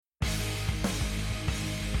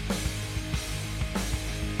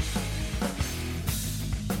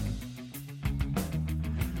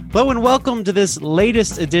Hello and welcome to this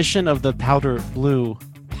latest edition of the Powder Blue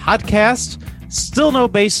podcast. Still no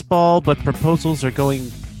baseball, but proposals are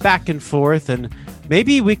going back and forth, and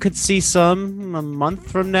maybe we could see some a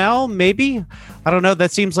month from now, maybe. I don't know.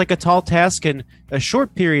 That seems like a tall task in a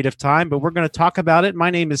short period of time, but we're going to talk about it. My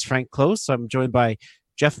name is Frank Close. I'm joined by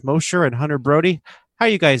Jeff Mosher and Hunter Brody. How are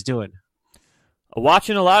you guys doing?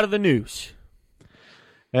 Watching a lot of the news.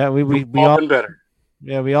 Yeah, we all been better.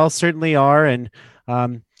 Yeah, we all certainly are, and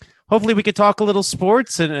hopefully we could talk a little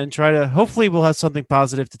sports and try to, hopefully we'll have something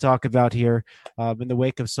positive to talk about here in the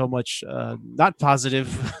wake of so much not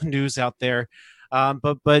positive news out there.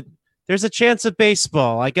 But there's a chance of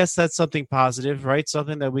baseball. I guess that's something positive, right?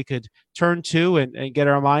 Something that we could turn to and get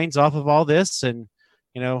our minds off of all this. And,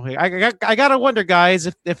 you know, I got to wonder, guys,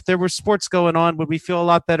 if there were sports going on, would we feel a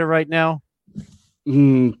lot better right now?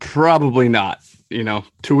 Probably not.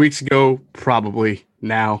 2 weeks ago, probably.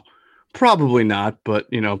 Now, probably not. But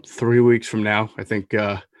 3 weeks from now, I think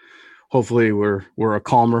hopefully we're a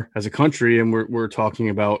calmer as a country, and we're talking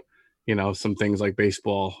about some things like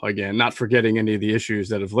baseball again. Not forgetting any of the issues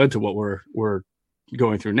that have led to what we're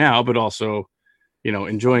going through now, but also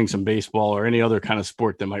enjoying some baseball or any other kind of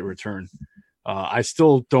sport that might return. I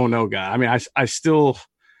still don't know, guy. I mean,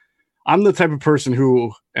 I'm the type of person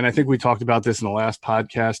who, and I think we talked about this in the last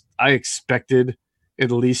podcast, I expected at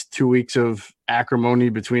least 2 weeks of acrimony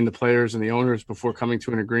between the players and the owners before coming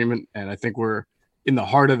to an agreement. And I think we're in the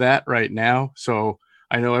heart of that right now. So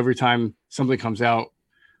I know every time something comes out,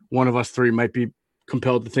 one of us three might be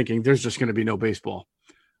compelled to thinking there's just going to be no baseball.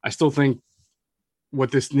 I still think what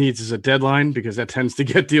this needs is a deadline, because that tends to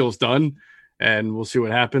get deals done, and we'll see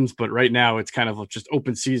what happens. But right now it's kind of just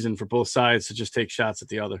open season for both sides to just take shots at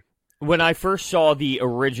the other. When I first saw the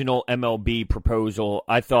original MLB proposal,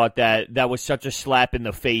 I thought that was such a slap in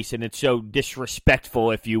the face, and it's so disrespectful,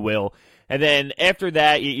 if you will. And then after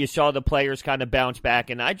that, you saw the players kind of bounce back,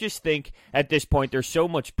 and I just think at this point there's so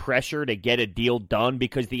much pressure to get a deal done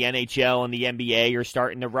because the NHL and the NBA are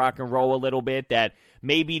starting to rock and roll a little bit, that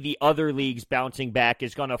maybe the other leagues bouncing back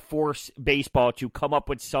is going to force baseball to come up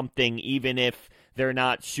with something, even if they're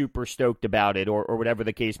not super stoked about it or whatever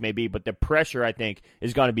the case may be. But the pressure, I think,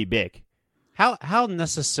 is going to be big. How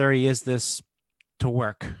necessary is this to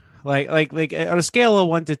work? Like on a scale of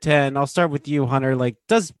 1 to 10, I'll start with you, Hunter. Like,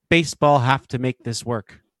 does baseball have to make this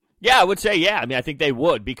work? Yeah, I would say, yeah. I mean, I think they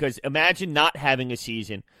would, because imagine not having a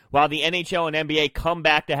season while the NHL and NBA come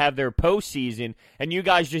back to have their postseason, and you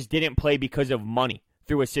guys just didn't play because of money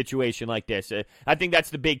through a situation like this. I think that's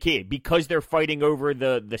the big key. Because they're fighting over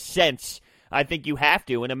the cents, I think you have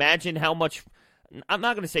to. And imagine how much, I'm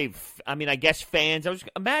not going to say, I guess fans.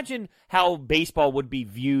 Imagine how baseball would be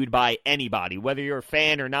viewed by anybody, whether you're a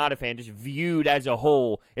fan or not a fan, just viewed as a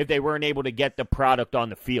whole if they weren't able to get the product on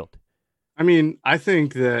the field. I mean, I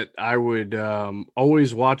think that I would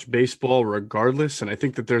always watch baseball regardless, and I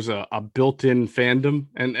think that there's a built-in fandom,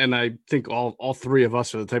 and I think all three of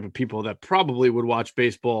us are the type of people that probably would watch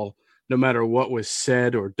baseball no matter what was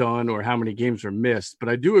said or done or how many games were missed. But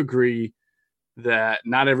I do agree that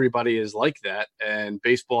not everybody is like that, and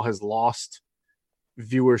baseball has lost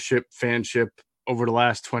viewership, fanship over the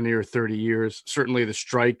last 20 or 30 years. Certainly the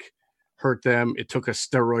strike hurt them. It took a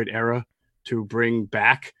steroid era to bring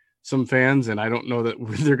back some fans, and I don't know that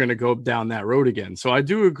they're going to go down that road again. So I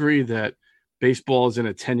do agree that baseball is in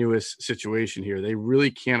a tenuous situation here. They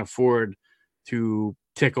really can't afford to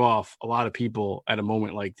tick off a lot of people at a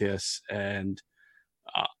moment like this, and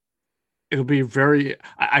it'll be very.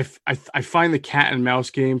 I find the cat and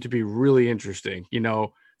mouse game to be really interesting.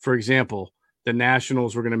 For example, the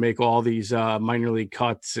Nationals were going to make all these minor league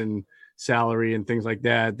cuts and salary and things like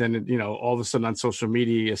that. Then all of a sudden on social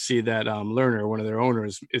media, you see that Lerner, one of their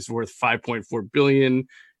owners, is worth $5.4 billion,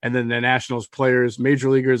 and then the Nationals players,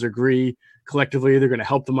 major leaguers, agree collectively they're going to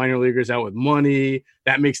help the minor leaguers out with money.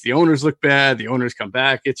 That makes the owners look bad. The owners come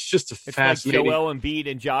back. It's just fascinating. Like Joel Embiid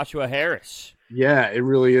and Joshua Harris. Yeah, it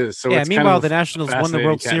really is. So yeah. Meanwhile, the Nationals won the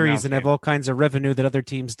World Series and have all kinds of revenue that other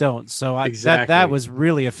teams don't. So exactly. that was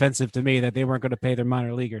really offensive to me that they weren't going to pay their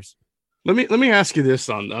minor leaguers. Let me ask you this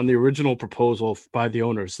on the original proposal by the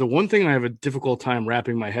owners. The one thing I have a difficult time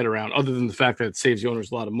wrapping my head around, other than the fact that it saves the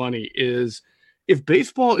owners a lot of money, is if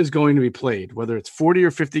baseball is going to be played, whether it's 40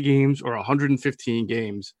 or 50 games or 115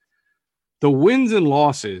 games, the wins and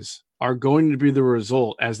losses are going to be the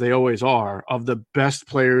result, as they always are, of the best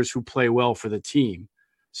players who play well for the team.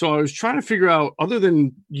 So I was trying to figure out, other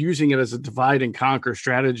than using it as a divide and conquer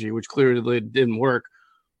strategy, which clearly didn't work,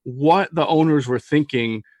 what the owners were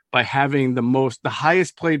thinking by having the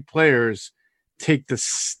highest paid players take the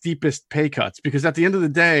steepest pay cuts. Because at the end of the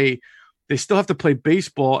day, they still have to play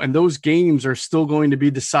baseball, and those games are still going to be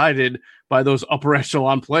decided by those upper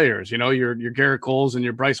echelon players, your Garrett Coles and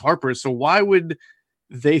your Bryce Harpers. So why would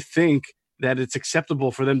they think that it's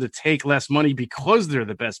acceptable for them to take less money because they're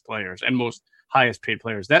the best players and most highest paid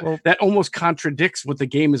players? That almost contradicts what the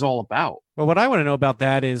game is all about. Well, what I want to know about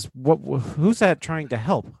that is who's that trying to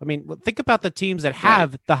help? I mean, think about the teams that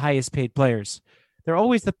have the highest paid players. They're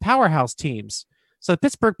always the powerhouse teams. So the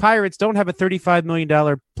Pittsburgh Pirates don't have a $35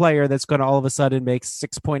 million player that's going to all of a sudden make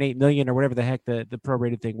 $6.8 million or whatever the heck the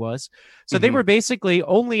prorated thing was. So they were basically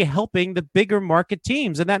only helping the bigger market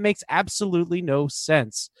teams, and that makes absolutely no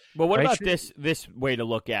sense. Well, what about this way to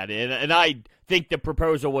look at it? And I think the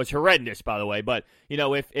proposal was horrendous, by the way. But,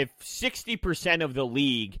 if 60% of the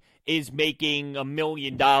league is making $1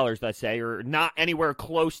 million, let's say, or not anywhere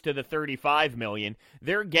close to the $35 million,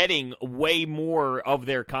 they're getting way more of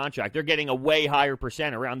their contract. They're getting a way higher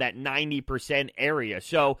percent, around that 90% area.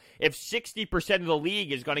 So if 60% of the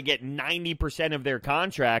league is going to get 90% of their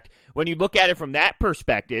contract, when you look at it from that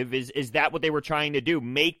perspective, is that what they were trying to do?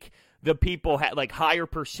 Make the people higher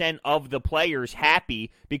percent of the players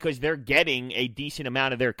happy because they're getting a decent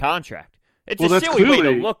amount of their contract. It's a silly way to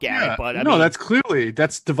look at it, but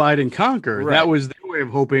that's divide and conquer. Right. That was their way of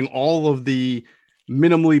hoping all of the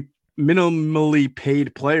minimally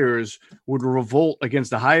paid players would revolt against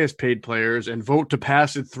the highest paid players and vote to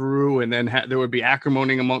pass it through, and then there would be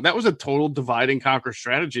acrimony among. That was a total divide and conquer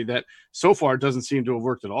strategy that so far doesn't seem to have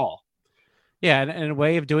worked at all. Yeah, and a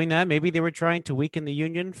way of doing that, maybe they were trying to weaken the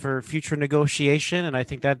union for future negotiation, and I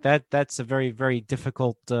think that's a very, very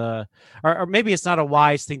difficult, or maybe it's not a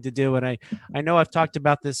wise thing to do. And I know I've talked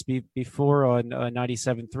about this before on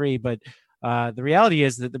 97.3, but the reality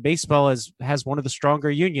is that the baseball has one of the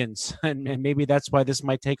stronger unions, and maybe that's why this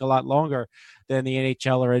might take a lot longer than the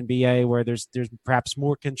NHL or NBA, where there's perhaps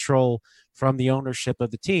more control from the ownership of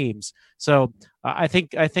the teams. So I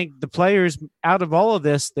think the players, out of all of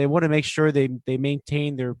this, they want to make sure they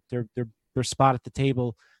maintain their spot at the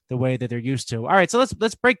table the way that they're used to. All right, so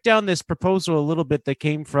let's break down this proposal a little bit that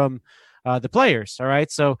came from the players. All right,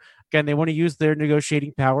 so again, they want to use their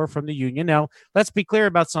negotiating power from the union. Now, let's be clear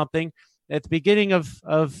about something. At the beginning of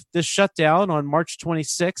this shutdown on March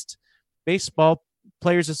 26th, Baseball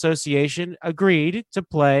Players Association agreed to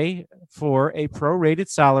play for a prorated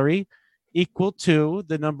salary equal to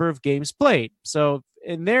the number of games played. So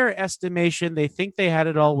in their estimation, they think they had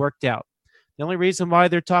it all worked out. The only reason why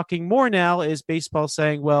they're talking more now is baseball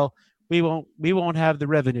saying, well, we won't have the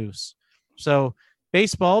revenues. So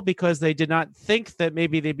baseball, because they did not think that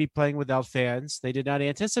maybe they'd be playing without fans, they did not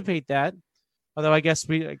anticipate that. Although I guess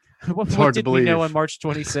what did we know on March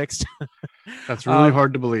 26th? That's really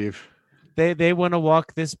hard to believe. They want to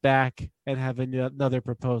walk this back and have another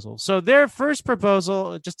proposal. So their first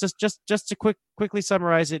proposal, just to quickly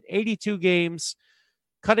summarize it, 82 games,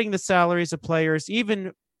 cutting the salaries of players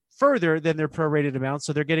even further than their prorated amount.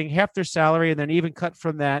 So they're getting half their salary and then even cut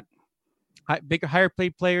from that. Higher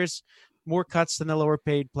paid players, more cuts than the lower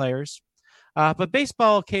paid players. But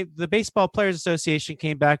the Baseball Players Association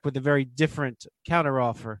came back with a very different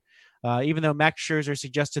counteroffer. Even though Max Scherzer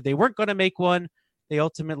suggested they weren't going to make one, they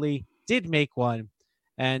ultimately did make one.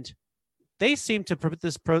 And they seem to put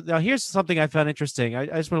this now, here's something I found interesting. I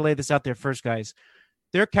just want to lay this out there first, guys.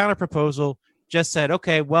 Their counter proposal just said,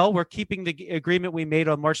 okay, well, we're keeping the agreement we made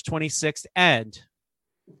on March 26th. And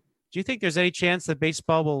do you think there's any chance that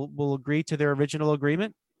baseball will agree to their original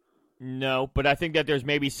agreement? No, but I think that there's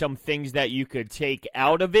maybe some things that you could take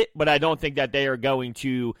out of it, but I don't think that they are going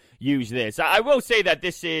to use this. I will say that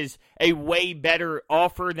this is a way better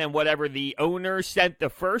offer than whatever the owner sent the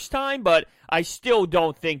first time, but I still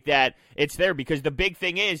don't think that it's there because the big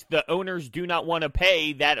thing is the owners do not want to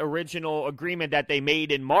pay that original agreement that they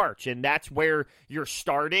made in March, and that's where you're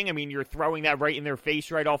starting. I mean, you're throwing that right in their face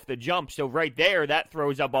right off the jump, so right there, that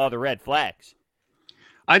throws up all the red flags.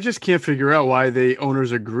 I just can't figure out why the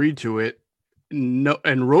owners agreed to it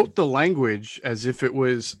and wrote the language as if it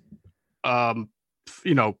was,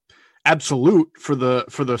 absolute for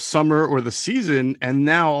the summer or the season. And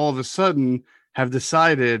now all of a sudden have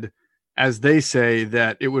decided, as they say,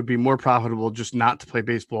 that it would be more profitable just not to play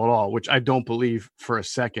baseball at all, which I don't believe for a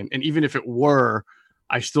second. And even if it were,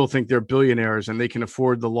 I still think they're billionaires and they can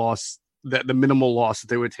afford the loss, the minimal loss that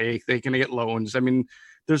they would take. They can get loans. I mean,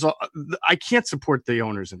 I can't support the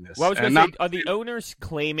owners in this. Well, I was going to say, are the owners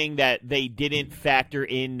claiming that they didn't factor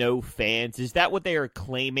in no fans? Is that what they are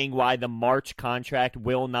claiming, why the March contract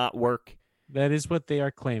will not work? That is what they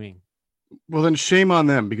are claiming. Well, then shame on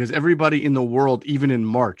them, because everybody in the world, even in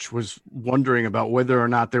March, was wondering about whether or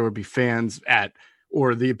not there would be fans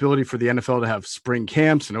or the ability for the NFL to have spring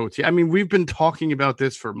camps and OT. I mean, we've been talking about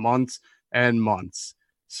this for months. and months.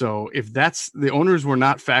 So if the owners were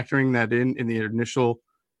not factoring that in the initial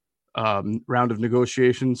round of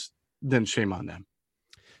negotiations, then shame on them.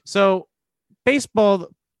 So Baseball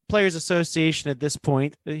Players Association at this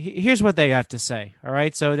point, here's what they have to say. All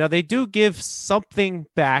right. So now they do give something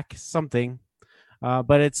back,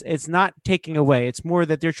 but it's not taking away. It's more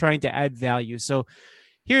that they're trying to add value. So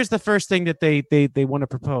here's the first thing that they want to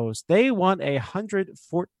propose. They want a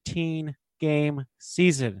 114 game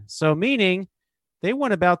season. So meaning they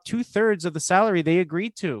want about 2/3 of the salary they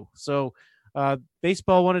agreed to. So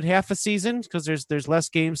baseball wanted half a season because there's less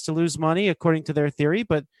games to lose money according to their theory,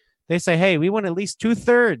 but they say, hey, we want at least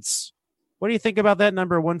 2/3. What do you think about that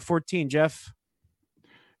number 114, Jeff?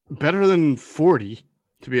 Better than 40,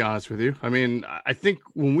 to be honest with you. I mean, I think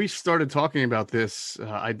when we started talking about this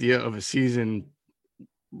idea of a season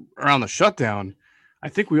around the shutdown, I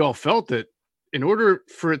think we all felt that in order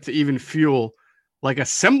for it to even feel like a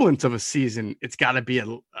semblance of a season, it's got to be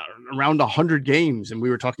around 100 games. And we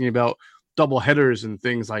were talking about double headers and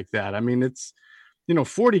things like that. I mean, it's,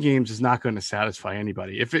 40 games is not going to satisfy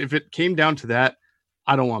anybody. If it came down to that,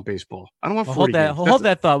 I don't want baseball. I don't want 40 games. Hold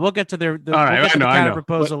that thought. We'll get to the counter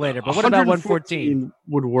proposal later. But what about 114?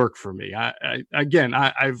 Would work for me.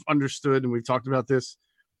 I've understood, and we've talked about this.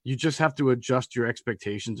 You just have to adjust your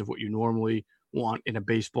expectations of what you normally want in a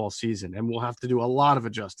baseball season. And we'll have to do a lot of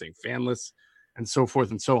adjusting, fanless and so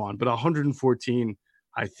forth and so on. But 114,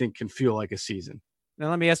 I think, can feel like a season. Now,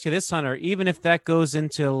 let me ask you this, Hunter. Even if that goes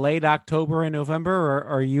into late October and November,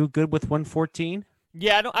 are you good with 114?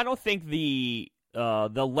 Yeah, I don't think the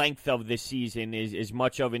length of this season is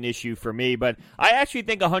much of an issue for me, but I actually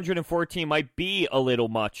think 114 might be a little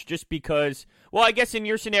much just because, well, I guess in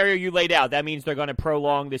your scenario you laid out, that means they're going to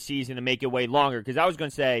prolong the season and make it way longer, because I was going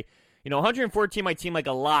to say, 114 might seem like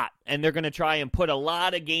a lot, and they're going to try and put a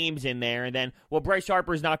lot of games in there, and then, well, Bryce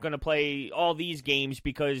Harper's not going to play all these games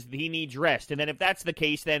because he needs rest. And then if that's the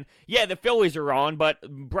case, then, yeah, the Phillies are on, but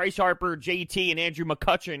Bryce Harper, JT, and Andrew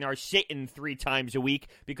McCutchen are sitting 3 times a week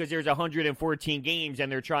because there's 114 games,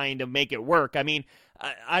 and they're trying to make it work. I mean,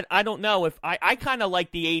 I don't know if I kind of like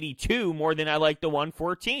the 82 more than I like the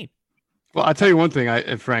 114. Well, I'll tell you one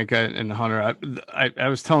thing, Frank and Hunter. I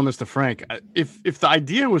was telling this to Frank. If the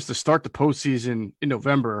idea was to start the postseason in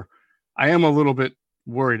November, I am a little bit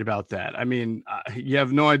worried about that. I mean, you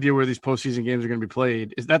have no idea where these postseason games are going to be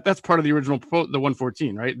played. That's part of the original the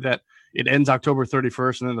 114, right? That it ends October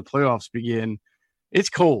 31st and then the playoffs begin. It's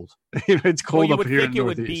cold. It's cold up here in the Northeast. You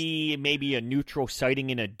would think it would be maybe a neutral siting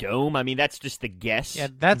in a dome. I mean, that's just the guess. Yeah,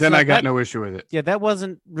 I got no issue with it. Yeah, that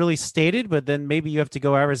wasn't really stated, but then maybe you have to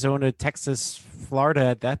go Arizona, Texas, Florida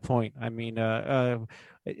at that point. I mean,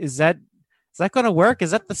 is that going to work?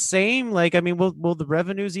 Is that the same? Like, I mean, will the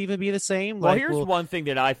revenues even be the same? Well, here's one thing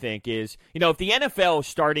that I think is, if the NFL is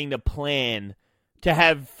starting to plan to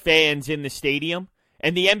have fans in the stadium,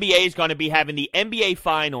 and the NBA is going to be having the NBA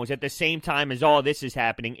Finals at the same time as all this is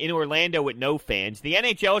happening in Orlando with no fans. The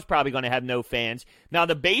NHL is probably going to have no fans. Now,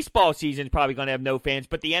 the baseball season is probably going to have no fans,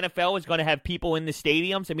 but the NFL is going to have people in the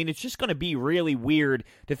stadiums. I mean, it's just going to be really weird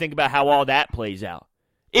to think about how all that plays out.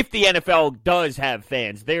 If the NFL does have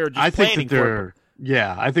fans, they're just planning for it.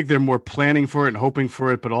 Yeah, I think they're more planning for it and hoping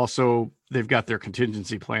for it, but also they've got their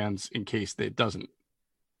contingency plans in case it doesn't.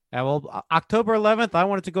 Yeah, well, October 11th, I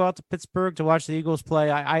wanted to go out to Pittsburgh to watch the Eagles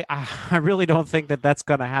play. I really don't think that's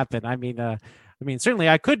going to happen. I mean, certainly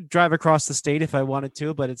I could drive across the state if I wanted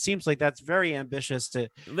to, but it seems like that's very ambitious to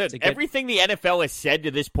get... Everything the NFL has said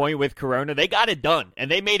to this point with Corona, they got it done,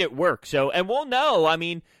 and they made it work. So, and we'll know. I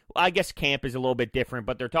mean, I guess camp is a little bit different,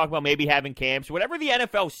 but they're talking about maybe having camps. Whatever the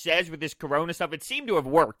NFL says with this Corona stuff, it seemed to have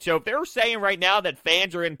worked. So if they're saying right now that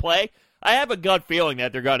fans are in play, I have a gut feeling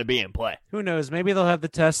that they're going to be in play. Who knows? Maybe they'll have the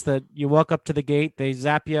test that you walk up to the gate, they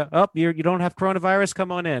zap you. Oh, you don't have coronavirus.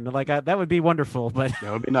 Come on in. Like that would be wonderful. But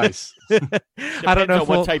that would be nice. I don't know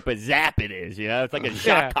what type of zap it is. It's like a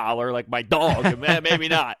shock collar, like my dog. Maybe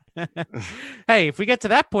not. Hey, if we get to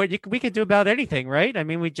that point, we could do about anything, right? I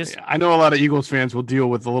mean, we just. Yeah, I know a lot of Eagles fans will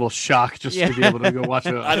deal with a little shock just to be able to go watch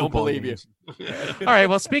a. I don't believe you. All right.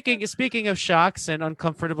 Well, speaking of shocks and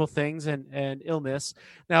uncomfortable things and illness,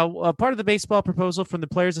 now part of the baseball proposal from the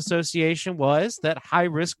Players Association was that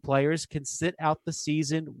high-risk players can sit out the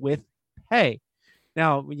season with pay.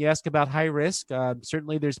 Now, when you ask about high risk,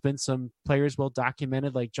 certainly there's been some players well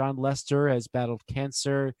documented, like John Lester has battled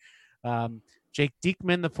cancer. Jake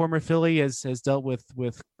Diekman, the former Philly, has dealt with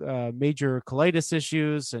major colitis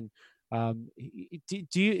issues. And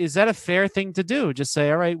is that a fair thing to do? Just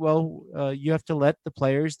say, all right, well, you have to let the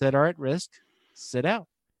players that are at risk sit out.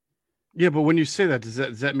 Yeah, but when you say that, does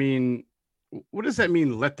that mean What does that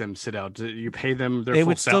mean? Let them sit out? Do you pay them their They full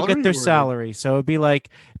would still salary? get their salary. So it'd be like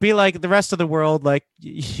the rest of the world. Like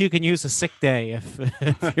you can use a sick day if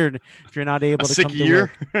you're not able to come to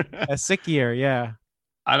work. A sick year, yeah.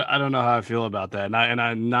 I don't know how I feel about that, and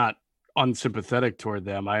I'm not unsympathetic toward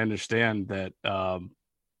them. I understand that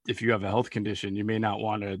if you have a health condition, you may not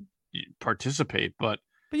want to participate, but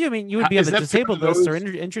you mean you would be on the disabled list or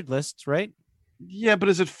injured lists, right? Yeah, but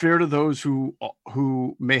is it fair to those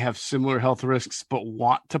who may have similar health risks but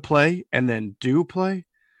want to play and then do play?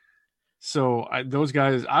 So those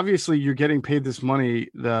guys, obviously, you're getting paid this money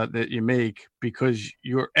that you make because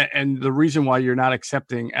and the reason why you're not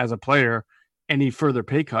accepting as a player any further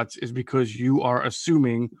pay cuts is because you are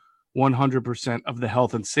assuming 100% of the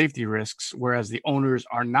health and safety risks, whereas the owners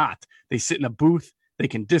are not. They sit in a booth, they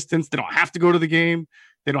can distance, they don't have to go to the game,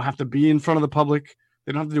 they don't have to be in front of the public.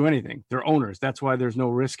 They don't have to do anything. They're owners. That's why there's no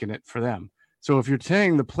risk in it for them. So if you're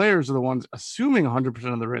saying the players are the ones assuming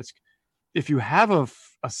 100% of the risk, if you have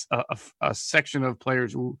a section of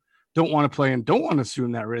players who don't want to play and don't want to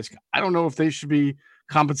assume that risk, I don't know if they should be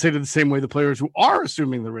compensated the same way the players who are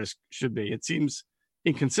assuming the risk should be. It seems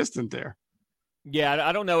inconsistent there. Yeah,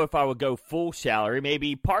 I don't know if I would go full salary,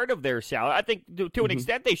 maybe part of their salary. I think to an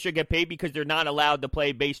extent they should get paid because they're not allowed to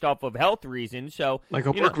play based off of health reasons. So like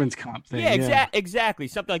a workman's comp thing. Yeah, exactly.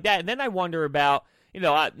 Something like that. And then I wonder about,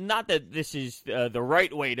 not that this is the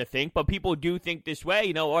right way to think, but people do think this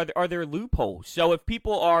way. Are there loopholes? So if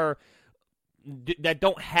people are that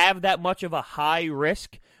don't have that much of a high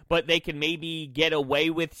risk, but they can maybe get away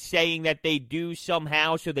with saying that they do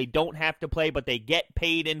somehow so they don't have to play, but they get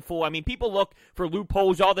paid in full. I mean, people look for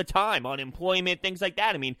loopholes all the time, unemployment, things like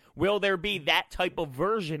that. I mean, will there be that type of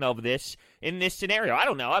version of this in this scenario? I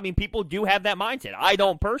don't know. I mean, people do have that mindset. I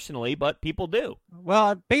don't personally, but people do.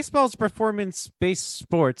 Well, baseball's performance-based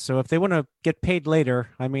sport, so if they want to get paid later,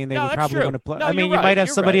 I mean, they would probably want to play. No, I mean, you right. might have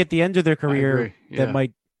somebody at the end of their career that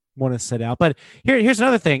might want to sit out. But here's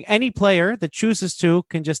another thing. Any player that chooses to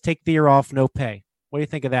can just take the year off, no pay. What do you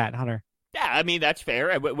think of that, Hunter? Yeah, I mean, that's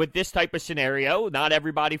fair. With this type of scenario, not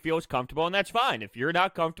everybody feels comfortable, and that's fine. If you're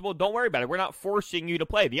not comfortable, don't worry about it. We're not forcing you to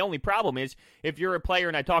play. The only problem is if you're a player,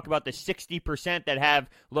 and I talk about the 60% that have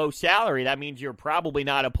low salary, that means you're probably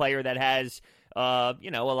not a player that has a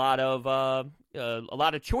lot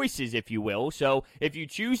of choices, if you will. So if you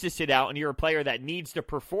choose to sit out and you're a player that needs to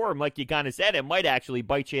perform, like you kind of said, it might actually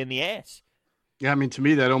bite you in the ass. Yeah, I mean, to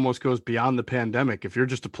me, that almost goes beyond the pandemic. If you're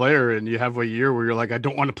just a player and you have a year where you're like, I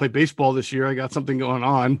don't want to play baseball this year, I got something going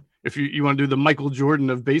on. If you want to do the Michael Jordan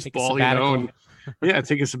of baseball,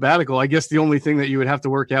 take a sabbatical. I guess the only thing that you would have to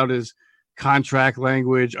work out is contract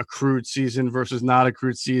language, accrued season versus not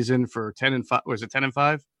accrued season for 10 and 5. Was it 10 and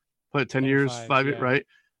 5? Put 10 years, 5, right?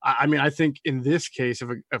 I mean, I think in this case,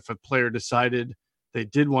 if a player decided they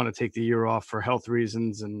did want to take the year off for health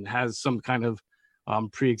reasons and has some kind of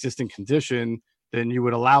pre-existing condition, then you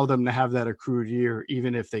would allow them to have that accrued year,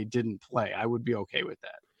 even if they didn't play. I would be okay with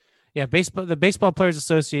that. Yeah, the Baseball Players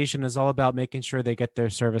Association is all about making sure they get their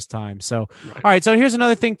service time. So, All right. So here's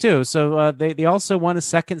another thing too. So they also won a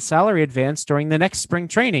second salary advance during the next spring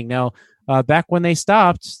training. Now, back when they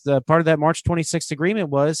stopped, the part of that March 26th agreement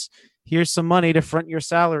was here's some money to front your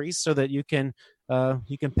salaries so that you can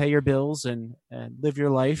pay your bills and live your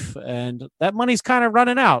life. And that money's kind of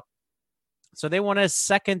running out. So they want a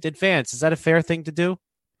second advance. Is that a fair thing to do?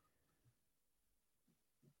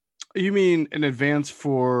 You mean an advance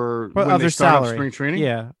for when other they start salary. Up spring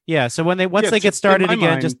training? Yeah. So once they get started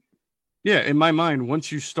again, in my mind,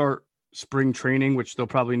 once you start spring training, which they'll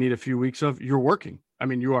probably need a few weeks of, you're working. I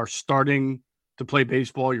mean, you are starting to play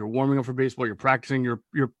baseball. You're warming up for baseball. You're practicing.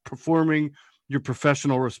 You're performing your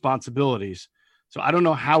professional responsibilities. So I don't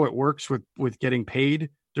know how it works with getting paid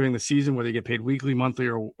during the season, whether you get paid weekly, monthly,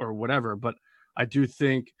 or whatever. But I do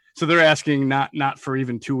think so. They're asking not for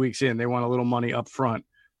even 2 weeks in. They want a little money up front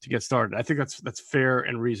to get started. I think that's fair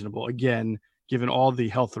and reasonable. Again, given all the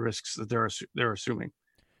health risks that they're assuming.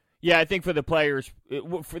 Yeah, I think for the players,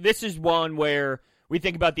 this is one where we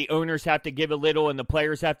think about the owners have to give a little and the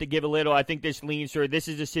players have to give a little. I think this leans toward this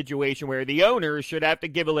is a situation where the owners should have to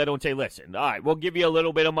give a little and say, listen, all right, we'll give you a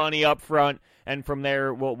little bit of money up front, and from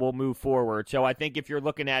there we'll move forward. So I think if you're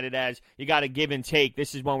looking at it as you got to give and take,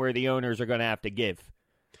 this is one where the owners are going to have to give.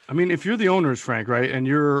 I mean, if you're the owners, Frank, right, and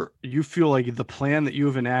you feel like the plan that you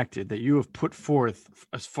have enacted, that you have put forth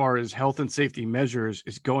as far as health and safety measures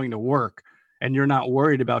is going to work, and you're not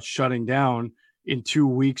worried about shutting down in 2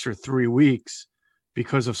 weeks or 3 weeks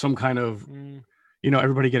because of some kind of,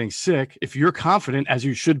 everybody getting sick. If you're confident, as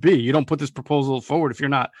you should be, you don't put this proposal forward if you're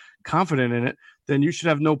not confident in it, then you should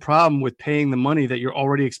have no problem with paying the money that you're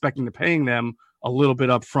already expecting to paying them a little bit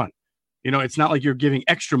up front. It's not like you're giving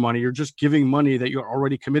extra money. You're just giving money that you're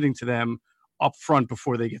already committing to them up front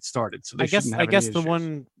before they get started. So they shouldn't have I guess any the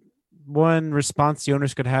issues. one response the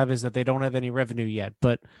owners could have is that they don't have any revenue yet.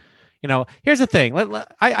 But here's the thing.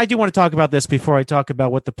 I do want to talk about this before I talk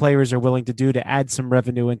about what the players are willing to do to add some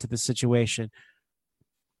revenue into the situation.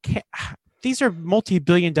 These are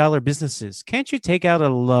multi-billion-dollar businesses. Can't you take out a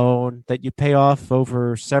loan that you pay off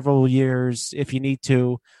over several years if you need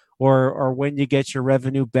to, or when you get your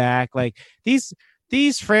revenue back? Like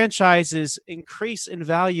these franchises increase in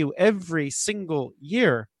value every single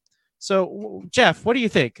year. So, Jeff, what do you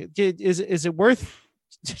think? Is it worth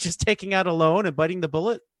just taking out a loan and biting the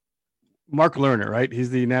bullet? Mark Lerner, right? He's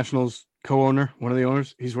the Nationals co-owner, one of the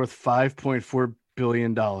owners. He's worth $5.4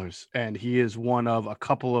 billion, and he is one of a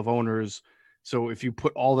couple of owners. So if you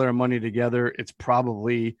put all their money together, it's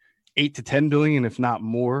probably 8 to 10 billion, if not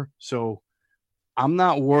more. So I'm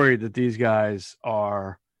not worried that these guys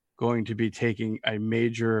are going to be taking a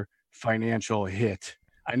major financial hit.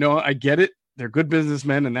 I know, I get it. They're good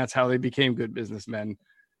businessmen, and that's how they became good businessmen.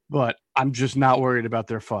 But I'm just not worried about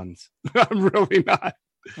their funds. I'm really not.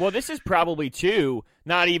 Well, this is probably, too,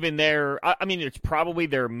 not even it's probably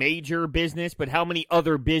their major business, but how many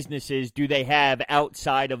other businesses do they have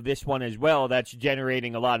outside of this one as well that's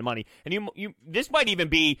generating a lot of money? And this might even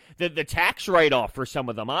be the tax write-off for some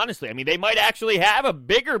of them, honestly. I mean, they might actually have a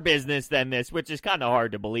bigger business than this, which is kind of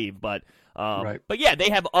hard to believe. But, right. But yeah, they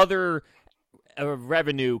have other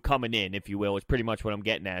revenue coming in, if you will, is pretty much what I'm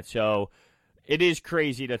getting at. So it is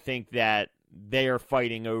crazy to think that they are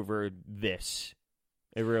fighting over this.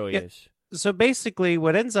 It really is. So basically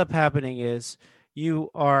what ends up happening is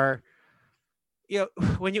when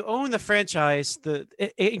you own the franchise,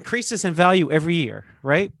 it increases in value every year,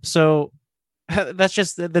 right? So that's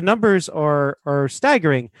just the numbers are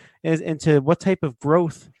staggering into what type of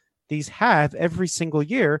growth these have every single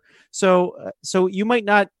year. So you might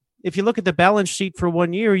not, if you look at the balance sheet for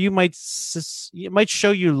 1 year, it might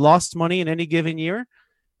show you lost money in any given year,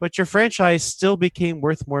 but your franchise still became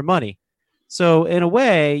worth more money. So in a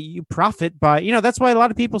way, you profit by, that's why a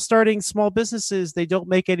lot of people starting small businesses, they don't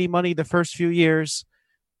make any money the first few years,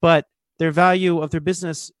 but their value of their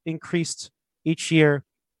business increased each year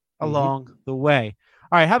along the way.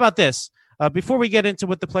 All right, how about this? Before we get into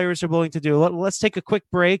what the players are willing to do, let's take a quick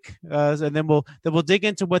break, and then we'll dig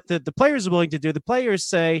into what the players are willing to do. The players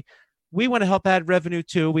say, we want to help add revenue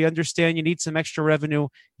too. We understand you need some extra revenue.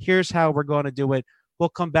 Here's how we're going to do it. We'll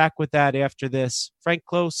come back with that after this. Frank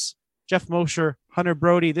Close, Jeff Mosher, Hunter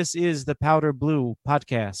Brody. This is the Powder Blue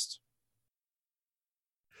Podcast.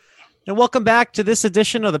 And welcome back to this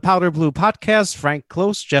edition of the Powder Blue Podcast. Frank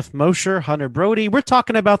Close, Jeff Mosher, Hunter Brody. We're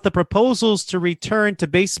talking about the proposals to return to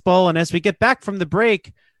baseball. And as we get back from the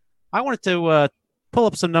break, I wanted to pull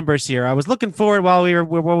up some numbers here. I was looking for it while we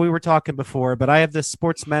were talking before, but I have this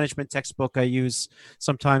sports management textbook I use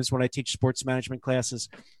sometimes when I teach sports management classes.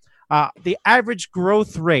 The average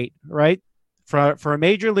growth rate, right, for a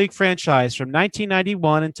major league franchise from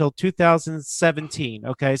 1991 until 2017.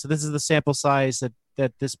 Okay, so this is the sample size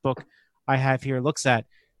that this book I have here looks at.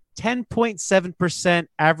 10.7%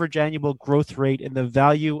 average annual growth rate in the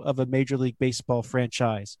value of a Major League Baseball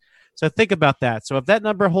franchise. So think about that. So if that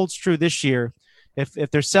number holds true this year, if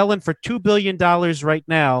they're selling for $2 billion right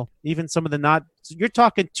now, even some of you're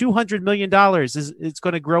talking $200 million it's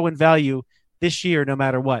going to grow in value this year no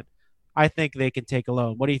matter what. I think they can take a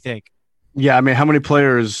loan. What do you think? Yeah, I mean, how many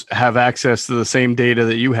players have access to the same data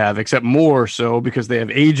that you have, except more so because they have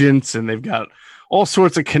agents and they've got all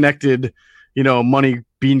sorts of connected, money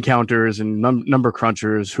bean counters and number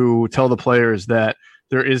crunchers who tell the players that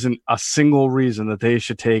there isn't a single reason that they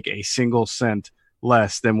should take a single cent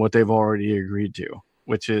less than what they've already agreed to,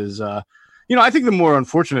 which is, I think the more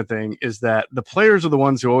unfortunate thing is that the players are the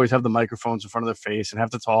ones who always have the microphones in front of their face and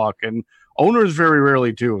have to talk, and owners very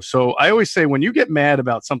rarely do. So I always say when you get mad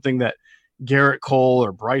about something that Garrett Cole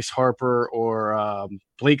or Bryce Harper or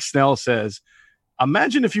Blake Snell says,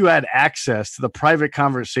 imagine if you had access to the private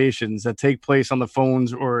conversations that take place on the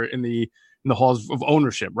phones or in the halls of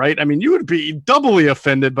ownership, right? I mean, you would be doubly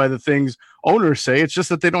offended by the things owners say. It's just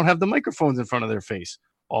that they don't have the microphones in front of their face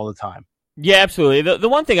all the time. Yeah, absolutely. The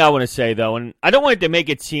one thing I want to say, though, and I don't want it to make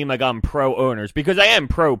it seem like I'm pro owners, because I am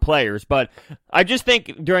pro players, but I just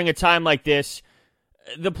think during a time like this,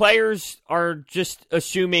 the players are just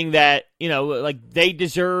assuming that, like they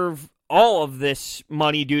deserve all of this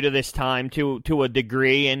money due to this time to a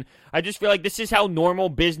degree, and I just feel like this is how normal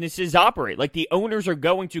businesses operate. Like, the owners are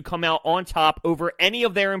going to come out on top over any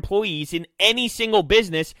of their employees in any single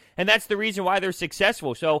business, and that's the reason why they're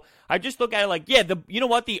successful. So I just look at it like, yeah, you know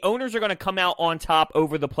what? The owners are going to come out on top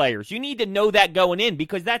over the players. You need to know that going in,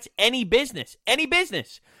 because that's any business.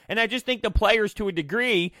 And I just think the players, to a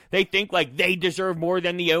degree, they think like they deserve more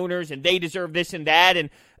than the owners, and they deserve this and that, and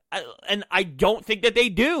I don't think that they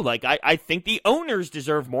do. Like, I think the owners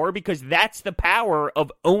deserve more, because that's the power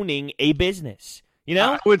of owning a business. You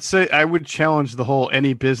know? I would say I would challenge the whole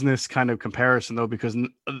any business kind of comparison, though, because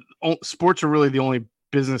sports are really the only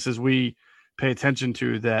businesses we pay attention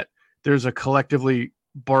to that there's a collectively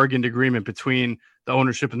bargained agreement between the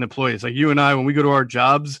ownership and the employees. Like, you and I, when we go to our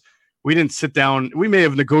jobs, we didn't sit down. We may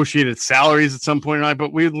have negotiated salaries at some point in time,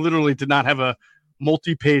 but we literally did not have a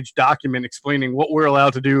multi-page document explaining what we're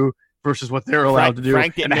allowed to do versus what they're allowed to do,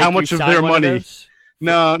 and how much of their money.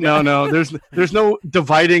 No. There's no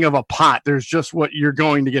dividing of a pot. There's just what you're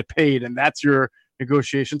going to get paid, and that's your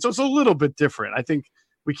negotiation. So it's a little bit different. I think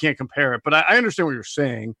we can't compare it, but I understand what you're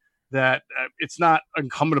saying, that it's not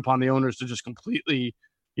incumbent upon the owners to just completely,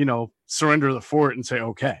 surrender the fort and say,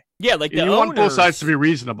 okay. Yeah, like you want both sides to be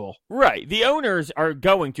reasonable. Right. The owners are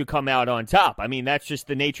going to come out on top. I mean, that's just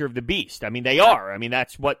the nature of the beast. I mean, they are. I mean,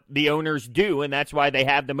 that's what the owners do, and that's why they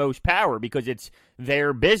have the most power, because it's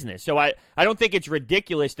their business. So I don't think it's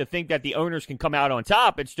ridiculous to think that the owners can come out on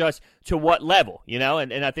top. It's just to what level,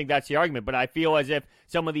 and I think that's the argument. But I feel as if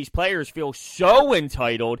some of these players feel so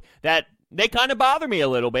entitled that they kind of bother me a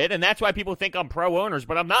little bit, and that's why people think I'm pro-owners,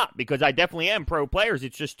 but I'm not, because I definitely am pro-players.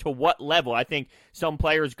 It's just to what level. I think some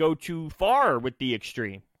players go too far with the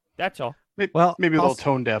extreme. That's all. Maybe a little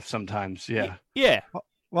tone-deaf sometimes, yeah. Yeah.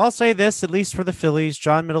 Well, I'll say this, at least for the Phillies,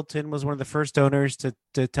 John Middleton was one of the first owners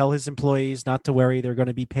to tell his employees not to worry. They're going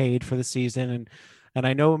to be paid for the season, and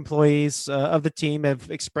I know employees of the team have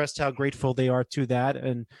expressed how grateful they are to that,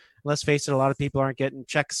 and let's face it, a lot of people aren't getting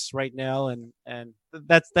checks right now, and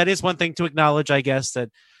that is one thing to acknowledge, I guess, that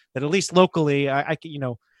at least locally,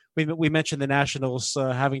 we mentioned the Nationals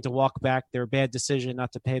having to walk back their bad decision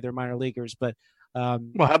not to pay their minor leaguers, but how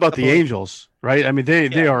about the Angels, right? I mean,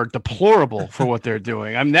 they are deplorable for what they're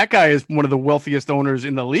doing. I mean, that guy is one of the wealthiest owners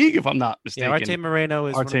in the league, if I'm not mistaken. Yeah, Arte Moreno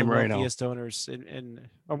is one of the wealthiest owners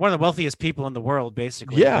or one of the wealthiest people in the world,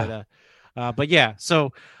 basically. Yeah. But yeah,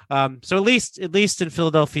 so at least in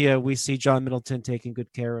Philadelphia, we see John Middleton taking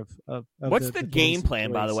good care of what's the game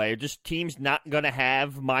plan, by the way? Are just teams not going to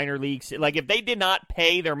have minor leagues? Like, if they did not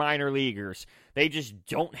pay their minor leaguers, they just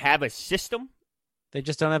don't have a system. They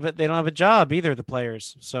just don't have it. They don't have a job either, the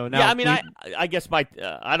players. So now, yeah, I mean, I guess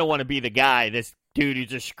I don't want to be the guy, this dude who's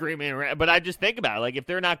just screaming around, but I just think about it. Like, if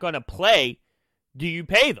they're not going to play, do you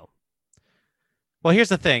pay them? Well, here's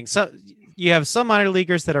the thing. So you have some minor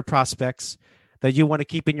leaguers that are prospects that you want to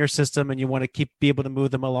keep in your system, and you want to be able to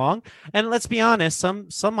move them along. And let's be honest, some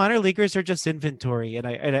minor leaguers are just inventory.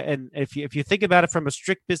 And if you think about it from a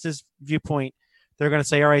strict business viewpoint, they're going to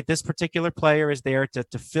say, all right, this particular player is there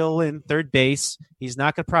to fill in third base. He's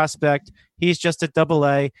not a prospect. He's just a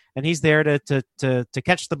AA, and he's there to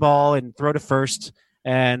catch the ball and throw to first.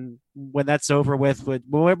 And when that's over with,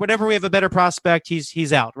 whenever we have a better prospect,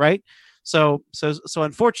 he's out, right? So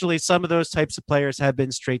unfortunately, some of those types of players have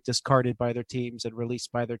been straight discarded by their teams and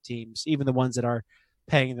released by their teams, even the ones that are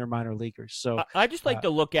paying their minor leaguers. So I just like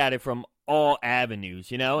to look at it from all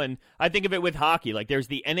avenues, and I think of it with hockey. Like, there's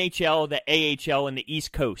the NHL, the AHL, and the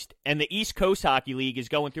East Coast. And the East Coast Hockey League is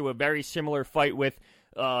going through a very similar fight with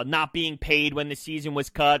not being paid when the season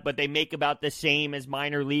was cut, but they make about the same as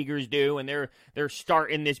minor leaguers do, and they're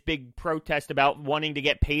starting this big protest about wanting to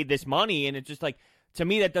get paid this money, and it's just like, to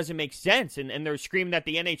me, that doesn't make sense, and they're screaming that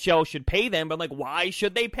the NHL should pay them, but I'm like, why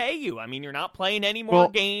should they pay you? I mean, you're not playing any more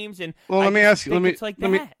games, and let me ask you, it's like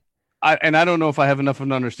that. I don't know if I have enough of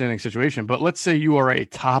an understanding situation, but let's say you are a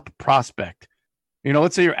top prospect.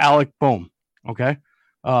 Let's say you're Alec Bohm, okay,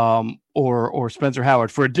 or Spencer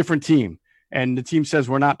Howard for a different team, and the team says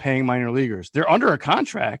we're not paying minor leaguers. They're under a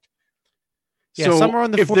contract. Yeah, so some are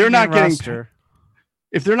on the if they're not roster.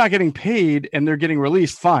 If they're not getting paid and they're getting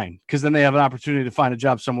released, fine, because then they have an opportunity to find a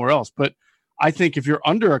job somewhere else. But I think if you're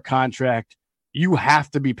under a contract, you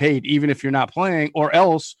have to be paid, even if you're not playing, or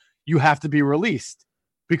else you have to be released,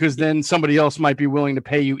 because then somebody else might be willing to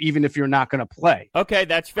pay you, even if you're not going to play. Okay,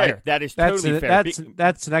 that's fair. That's totally fair.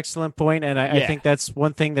 That's an excellent point, and I think that's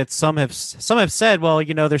one thing that some have said. Well,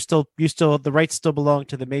 the rights still belong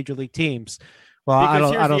to the major league teams. Well,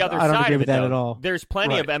 Because here's the other I don't side agree of with it, that though. at all. There's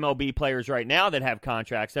plenty of MLB players right now that have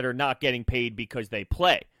contracts that are not getting paid because they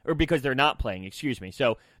play, or because they're not playing, excuse me.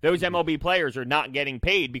 So those MLB players are not getting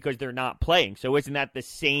paid because they're not playing. So isn't that the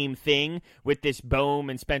same thing with this Bohm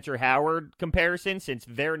and Spencer Howard comparison? Since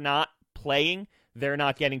they're not playing, they're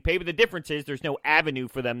not getting paid. But the difference is there's no avenue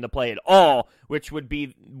for them to play at all, which would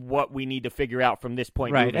be what we need to figure out from this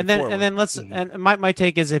point right. And then let's and my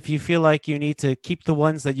take is, if you feel like you need to keep the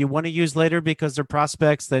ones that you want to use later because they're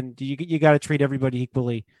prospects, then you got to treat everybody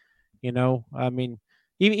equally. You know, I mean,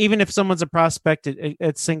 even if someone's a prospect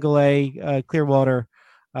at single A Clearwater,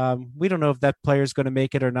 we don't know if that player is going to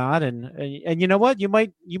make it or not. And you know what, you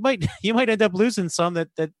might end up losing some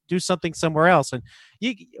that do something somewhere else. And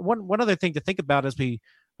one other thing to think about as we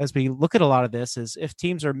look at a lot of this is, if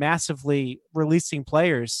teams are massively releasing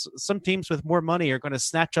players, some teams with more money are going to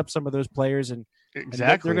snatch up some of those players, and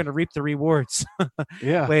they're going to reap the rewards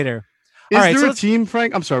later. Is there a team,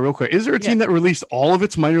 Frank? I'm sorry, real quick. Is there a team that released all of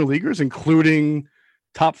its minor leaguers, including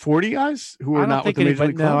top 40 guys who are not with the Major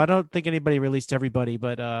League Club? No, I don't think anybody released everybody,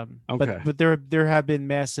 but but there have been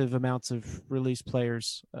massive amounts of released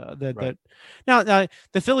players that now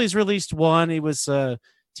the Phillies released one. He was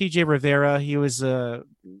TJ Rivera. He was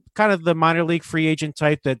kind of the minor league free agent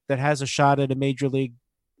type that has a shot at a major league,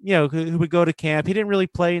 who would go to camp. He didn't really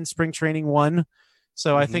play in spring training one.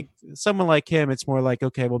 So I think someone like him, it's more like,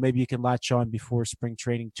 okay, well, maybe you can latch on before spring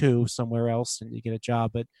training too, somewhere else, and you get a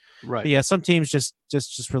job. But yeah, some teams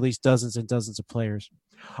just release dozens and dozens of players.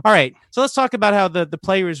 All right, so let's talk about how the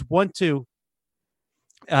players want to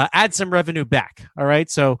add some revenue back. All right,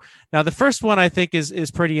 so now the first one I think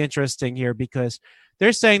is pretty interesting here, because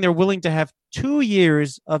they're saying they're willing to have 2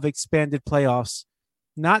 years of expanded playoffs,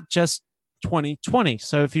 not just 2020.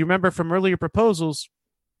 So if you remember from earlier proposals,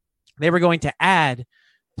 they were going to add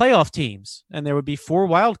playoff teams, and there would be 4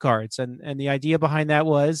 wild cards. And the idea behind that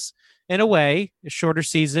was, in a way, a shorter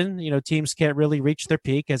season. Teams can't really reach their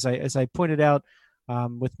peak. As I pointed out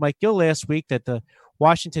with Mike Gill last week, that the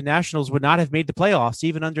Washington Nationals would not have made the playoffs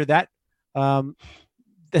even under that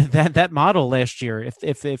that model last year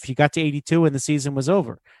if you got to 82 and the season was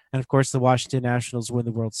over. And of course, the Washington Nationals win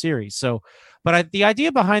the World Series. So, but the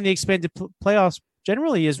idea behind the expanded playoffs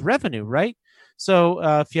generally is revenue, right? So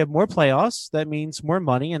if you have more playoffs, that means more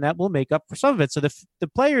money, and that will make up for some of it. So the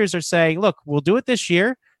players are saying, look, we'll do it this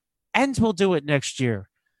year, and we'll do it next year.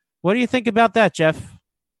 What do you think about that, Jeff?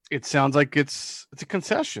 It sounds like it's a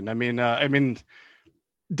concession. I mean,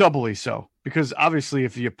 doubly so, because obviously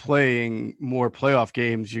if you're playing more playoff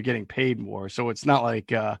games, you're getting paid more. So it's not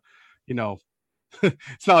like, it's not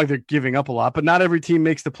like they're giving up a lot, but not every team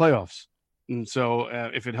makes the playoffs. And so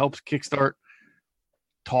if it helps kickstart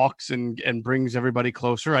talks and brings everybody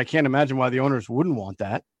closer, I can't imagine why the owners wouldn't want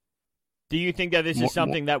that. Do you think that this is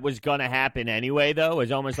something that was going to happen anyway, though?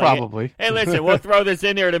 Is almost probably. Like, hey, listen, we'll throw this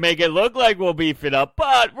in there to make it look like we'll beef it up,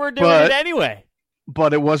 but we're doing it anyway.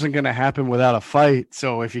 But it wasn't going to happen without a fight.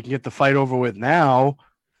 So if you can get the fight over with now,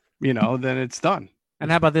 then it's done. And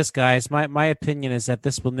how about this, guys? My opinion is that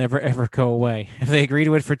this will never, ever go away. If they agree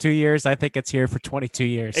to it for 2 years, I think it's here for 22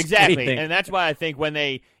 years. Exactly. And that's why I think when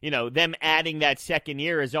they, them adding that second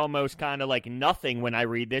year is almost kind of like nothing when I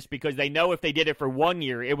read this, because they know if they did it for 1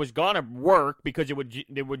 year, it was going to work because it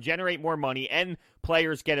would generate more money and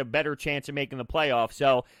players get a better chance of making the playoffs.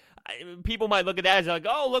 So people might look at that as like,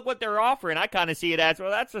 oh, look what they're offering. I kind of see it as, well,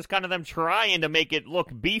 that's just kind of them trying to make it look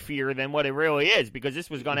beefier than what it really is, because this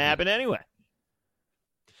was going to happen anyway.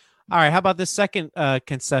 All right, how about this second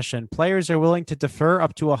concession? Players are willing to defer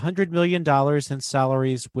up to $100 million in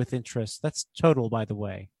salaries with interest. That's total, by the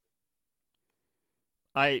way.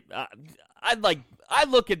 I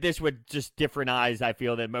look at this with just different eyes, I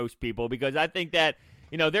feel, than most people, because I think that,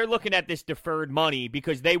 they're looking at this deferred money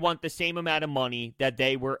because they want the same amount of money that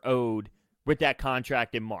they were owed with that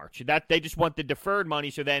contract in March. That they just want the deferred money,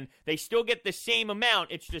 so then they still get the same amount.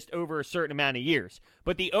 It's just over a certain amount of years.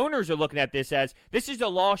 But the owners are looking at this as, this is a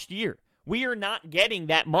lost year. We are not getting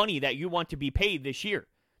that money that you want to be paid this year.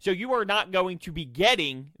 So you are not going to be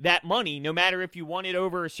getting that money, no matter if you want it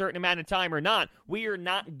over a certain amount of time or not. We are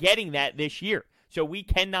not getting that this year. So we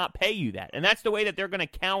cannot pay you that. And that's the way that they're going to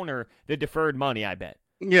counter the deferred money, I bet.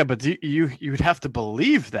 Yeah, but you'd have to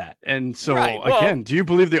believe that. And so, again, do you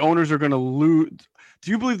believe the owners are going to lose?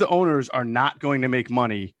 Do you believe the owners are not going to make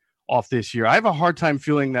money off this year? I have a hard time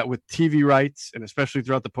feeling that with TV rights, and especially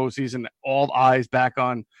throughout the postseason, all eyes back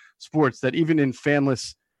on sports, that even in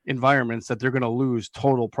fanless environments, that they're going to lose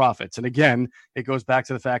total profits. And again, it goes back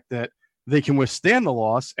to the fact that they can withstand the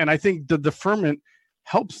loss. And I think the deferment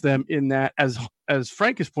helps them in that, as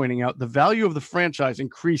Frank is pointing out, the value of the franchise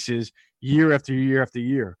increases year after year after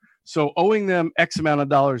year. So owing them X amount of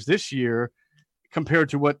dollars this year compared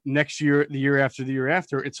to what next year, the year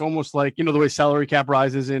after, it's almost like, the way salary cap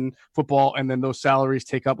rises in football, and then those salaries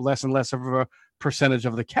take up less and less of a percentage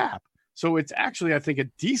of the cap. So it's actually, I think, a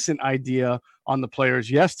decent idea on the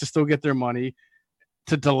players, yes, to still get their money,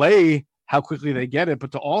 to delay how quickly they get it,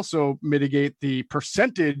 but to also mitigate the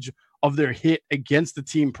percentage of their hit against the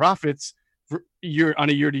team profits on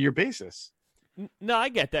a year-to-year basis. No, I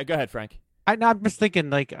get that. Go ahead, Frank. I'm just thinking,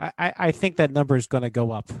 like, I think that number is going to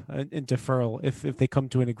go up in deferral if they come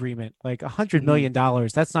to an agreement. Like $100 million,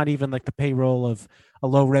 that's not even like the payroll of a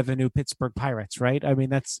low revenue Pittsburgh Pirates, right? I mean,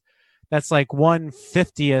 that's like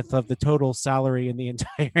 1/50th of the total salary in the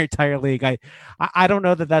entire league. I don't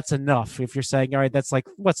know that that's enough. If you're saying, all right, that's like,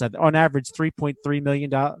 what's that, on average $3.3 million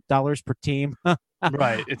per team.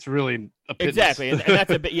 Right. It's really a pittance. Exactly.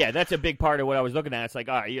 And that's a big part of what I was looking at. It's like,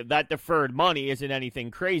 all right, that deferred money isn't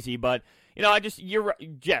anything crazy, but you're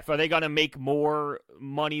right, Jeff, are they going to make more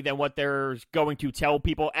money than what they're going to tell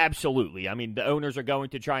people? Absolutely. I mean, the owners are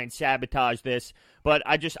going to try and sabotage this, but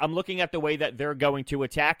I'm looking at the way that they're going to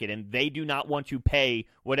attack it, and they do not want to pay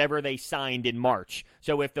whatever they signed in March.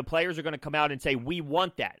 So if the players are going to come out and say, we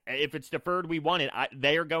want that, if it's deferred, we want it,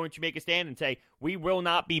 they are going to make a stand and say, we will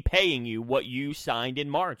not be paying you what you signed in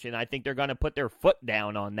March. And I think they're going to put their foot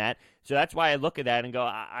down on that. So that's why I look at that and go,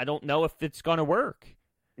 I don't know if it's going to work.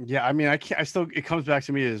 Yeah, I mean, it comes back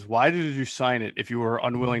to me is, why did you sign it if you were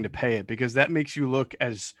unwilling to pay it? Because that makes you look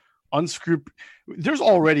as unscrupulous. There's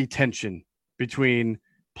already tension between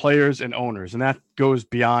players and owners, and that goes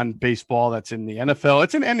beyond baseball. That's in the NFL.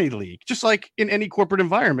 It's in any league, just like in any corporate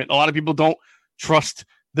environment. A lot of people don't trust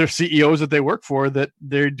their CEOs that they work for, that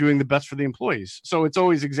they're doing the best for the employees. So it's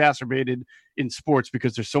always exacerbated in sports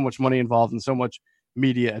because there's so much money involved and so much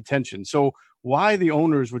media attention. So why the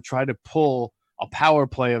owners would try to pull a power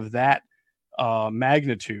play of that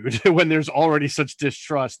magnitude when there's already such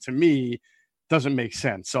distrust, to me, doesn't make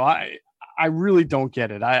sense. So I really don't get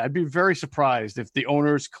it. I'd be very surprised if the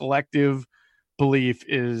owners' collective belief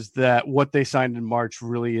is that what they signed in March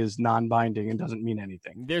really is non-binding and doesn't mean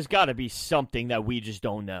anything. There's got to be something that we just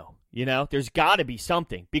don't know. There's got to be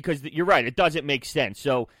something, because you're right, it doesn't make sense.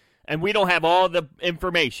 So, and we don't have all the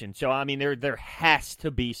information. So, I mean, there has to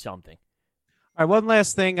be something. All right, one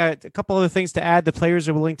last thing. A couple other things to add. The players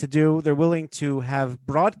are willing to do. They're willing to have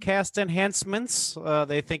broadcast enhancements.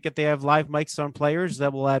 They think if they have live mics on players,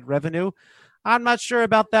 that will add revenue. I'm not sure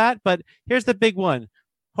about that, but here's the big one.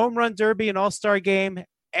 Home Run Derby and All-Star Game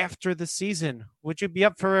after the season. Would you be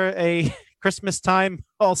up for a Christmas time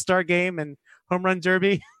All-Star Game and Home Run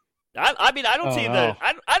Derby? I mean, I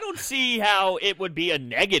don't see how it would be a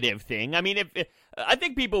negative thing. I mean, I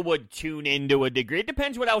think people would tune in to a degree. It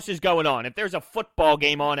depends what else is going on. If there's a football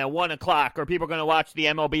game on at 1:00, or people are going to watch the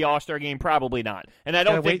MLB All-Star Game, probably not. And I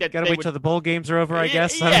don't think that gotta wait till the bowl games are over, I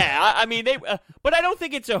guess. Yeah, I mean, but I don't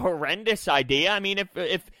think it's a horrendous idea. I mean, if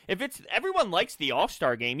it's everyone likes the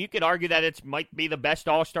All-Star Game, you could argue that it might be the best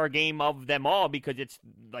All-Star Game of them all because it's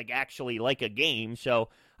like actually like a game. So,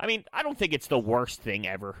 I mean, I don't think it's the worst thing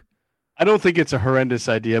ever. I don't think it's a horrendous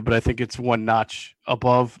idea, but I think it's one notch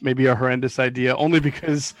above maybe a horrendous idea, only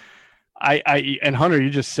because and Hunter,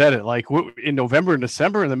 you just said it, like in November and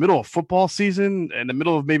December, in the middle of football season, in the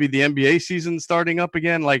middle of maybe the NBA season starting up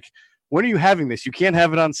again, like, when are you having this? You can't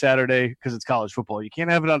have it on Saturday because it's college football. You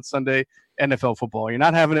can't have it on Sunday, NFL football. You're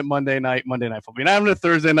not having it Monday night football. You're not having it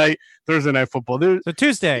Thursday night football. So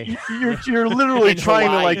Tuesday. You're literally trying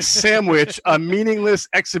to like sandwich a meaningless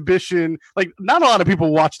exhibition. Like, not a lot of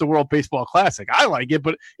people watch the World Baseball Classic. I like it,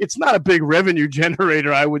 but it's not a big revenue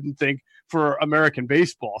generator, I wouldn't think, for American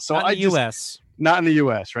baseball. So not in the U.S. Not in the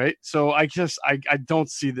U.S., right? So I don't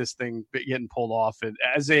see this thing getting pulled off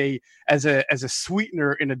as a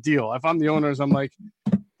sweetener in a deal. If I'm the owners, I'm like,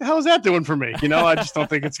 the hell is that doing for me? I just don't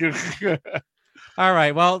think it's good. All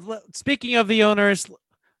right. Well, speaking of the owners,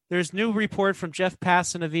 there's new report from Jeff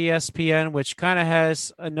Passan of ESPN, which kind of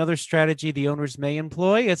has another strategy the owners may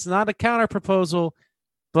employ. It's not a counter proposal,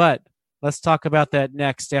 but let's talk about that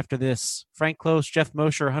next after this. Frank Close, Jeff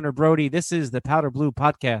Mosher, Hunter Brody. This is the Powder Blue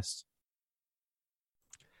Podcast.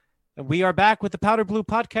 And we are back with the Powder Blue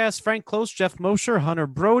Podcast. Frank Close, Jeff Mosher, Hunter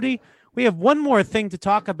Brody. We have one more thing to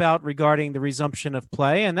talk about regarding the resumption of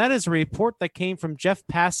play, and that is a report that came from Jeff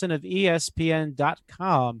Passan of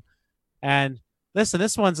ESPN.com. And listen,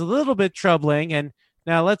 this one's a little bit troubling. And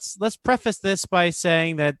now let's preface this by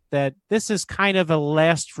saying that this is kind of a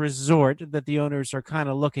last resort that the owners are kind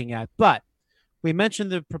of looking at. But we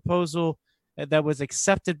mentioned the proposal that was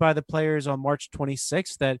accepted by the players on March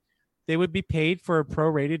 26th, that they would be paid for a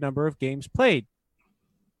prorated number of games played.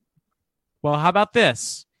 Well, how about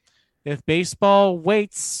this? If baseball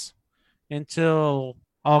waits until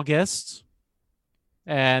August,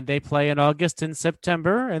 and they play in August and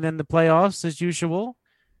September, and then the playoffs as usual.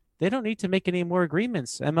 They don't need to make any more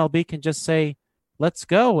agreements. MLB can just say, let's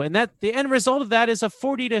go. And that the end result of that is a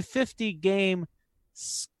 40 to 50 game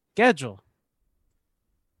schedule.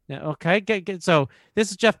 Okay, so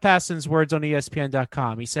this is Jeff Passan's words on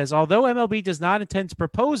ESPN.com. He says, although MLB does not intend to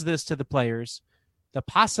propose this to the players, the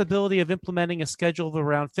possibility of implementing a schedule of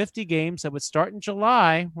around 50 games that would start in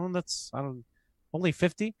July, well, that's only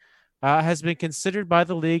 50, has been considered by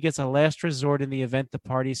the league as a last resort in the event the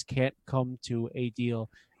parties can't come to a deal.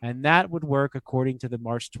 And that would work according to the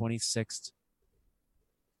March 26th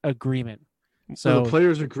agreement. So the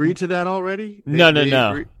players agreed to that already?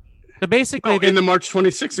 No. So basically, in the March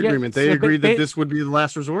 26th agreement, they agreed that this would be the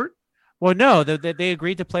last resort? Well, no, they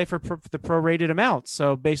agreed to play for the prorated amount.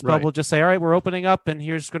 So baseball will just say, all right, we're opening up, and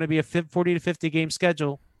here's going to be a 40 to 50 game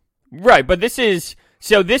schedule. Right, but this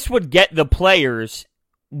would get the players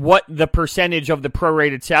what the percentage of the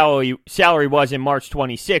prorated salary was in March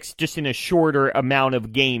 26th, just in a shorter amount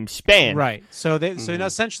of game span. Right. So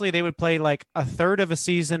essentially they would play like a third of a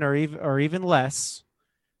season or even less.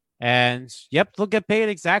 And they'll get paid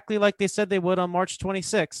exactly like they said they would on March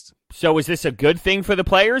 26th. So is this a good thing for the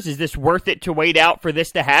players? Is this worth it to wait out for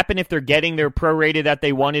this to happen if they're getting their prorated that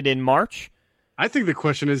they wanted in March? I think the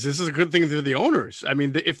question is, this is a good thing for the owners. I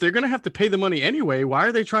mean, if they're going to have to pay the money anyway, why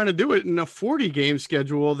are they trying to do it in a 40-game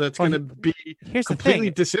schedule that's going to be completely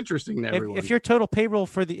disinteresting to everyone? If your total payroll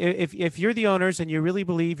if you're the owners and you really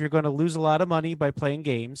believe you're going to lose a lot of money by playing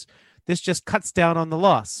games, this just cuts down on the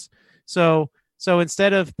loss. So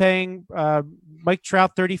instead of paying Mike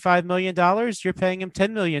Trout $35 million, you're paying him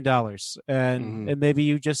 $10 million. And maybe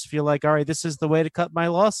you just feel like, all right, this is the way to cut my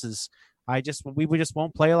losses. We just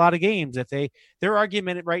won't play a lot of games. Their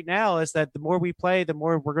argument right now is that the more we play, the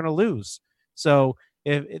more we're going to lose. So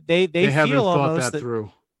if they haven't feel thought almost that through.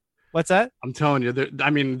 What's that? I'm telling you,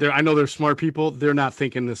 I know they're smart people. They're not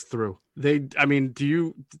thinking this through. Do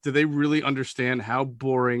they really understand how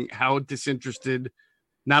boring, how disinterested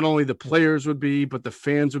not only the players would be, but the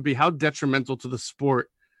fans would be, how detrimental to the sport?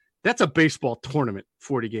 That's a baseball tournament,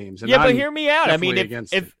 40 games. And but hear me out. I mean,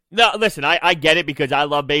 listen, I get it because I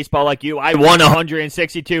love baseball like you. I won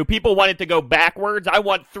 162. People want it to go backwards. I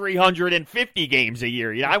want 350 games a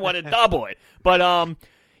year. I want to double it. But,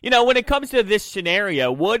 when it comes to this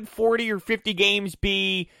scenario, would 40 or 50 games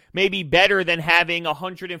be maybe better than having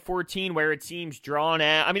 114 where it seems drawn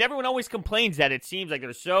out? I mean, everyone always complains that it seems like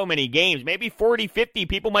there's so many games. Maybe 40, 50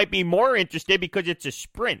 people might be more interested because it's a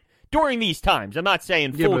sprint. During these times, I'm not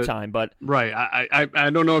saying full time, but right. I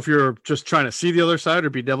don't know if you're just trying to see the other side or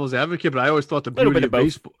be devil's advocate, but I always thought the beauty of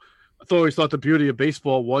baseball. The beauty of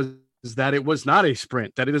baseball was that it was not a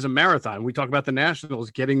sprint, that it is a marathon. We talk about the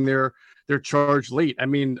Nationals getting their charge late. I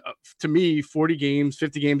mean, to me, 40 games,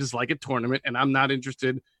 50 games is like a tournament, and I'm not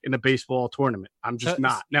interested in a baseball tournament. I'm just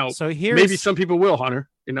not. Now, maybe some people will, Hunter.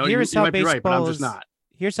 You might be right, but I'm just not.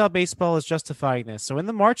 Here's how baseball is justifying this. So in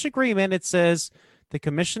the March agreement, it says the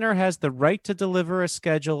commissioner has the right to deliver a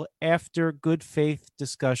schedule after good faith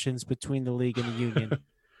discussions between the league and the union.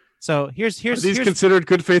 So here's considered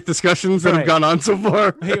good faith discussions that have gone on so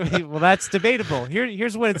far. Well, that's debatable.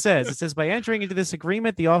 Here's what it says. It says, by entering into this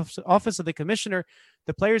agreement, the office of the commissioner,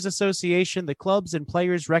 the Players Association, the clubs and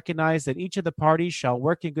players recognize that each of the parties shall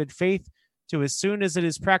work in good faith to, as soon as it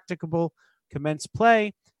is practicable, commence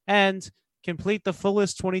play and complete the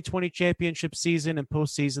fullest 2020 championship season and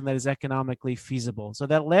postseason that is economically feasible. So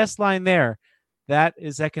that last line there, that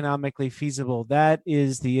is economically feasible. That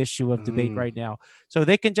is the issue of debate right now. So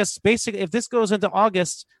they can just basically, if this goes into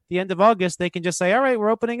August, the end of August, they can just say, all right, we're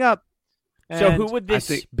opening up. So who would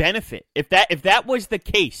this benefit? If that was the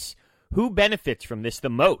case, who benefits from this the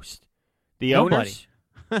most? The owners?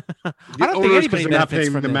 I don't think anybody are not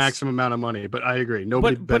paying the maximum amount of money, but I agree.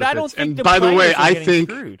 Nobody benefits. But I don't think by the way, I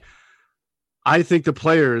think the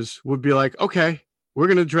players would be like, okay, we're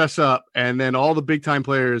going to dress up. And then all the big time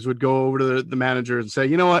players would go over to the manager and say,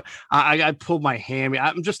 you know what? I pulled my hammy.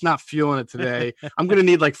 I'm just not feeling it today. I'm going to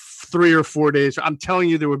need like 3 or 4 days. I'm telling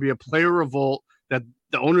you, there would be a player revolt that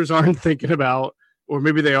the owners aren't thinking about, or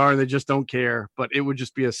maybe they are and they just don't care, but it would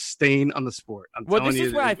just be a stain on the sport. This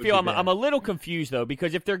is where I feel I'm a little confused, though,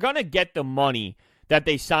 because if they're going to get the money that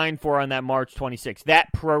they signed for on that March 26th, that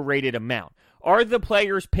prorated amount, are the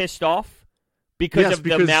players pissed off? Because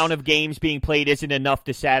the amount of games being played isn't enough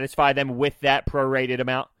to satisfy them with that prorated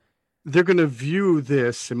amount? They're going to view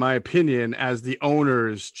this, in my opinion, as the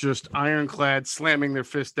owners just ironclad slamming their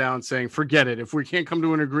fist down saying, forget it. If we can't come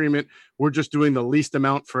to an agreement, we're just doing the least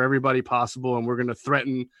amount for everybody possible, and we're going to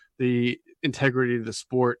threaten the integrity to the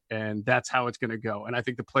sport, and that's how it's going to go. And I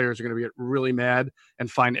think the players are going to get really mad and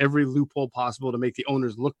find every loophole possible to make the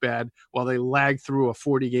owners look bad while they lag through a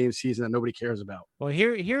 40-game season that nobody cares about. Well,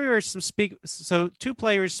 here are some So two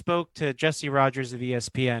players spoke to Jesse Rogers of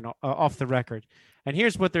ESPN off the record, and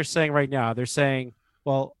here's what they're saying right now. They're saying,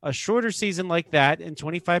 well, a shorter season like that and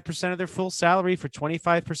 25% of their full salary for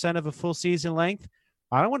 25% of a full season length,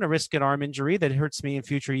 I don't want to risk an arm injury that hurts me in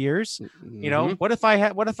future years. Mm-hmm. You know, what if I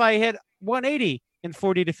hit 180 in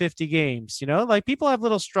 40 to 50 games? You know, like people have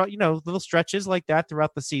little stretches like that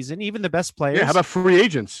throughout the season, even the best players. Yeah, how about free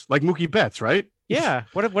agents like Mookie Betts, right? Yeah.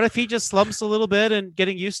 What if he just slumps a little bit and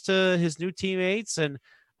getting used to his new teammates, and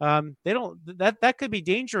they don't, that could be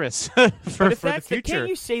dangerous for the future. Can't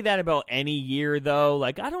you say that about any year though?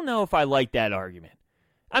 Like, I don't know if I like that argument.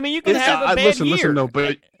 I mean, you can have a bad year. Listen, though,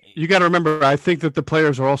 but you got to remember, I think that the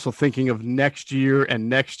players are also thinking of next year and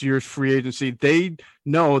next year's free agency. They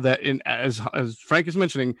know that, as Frank is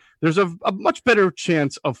mentioning, there's a much better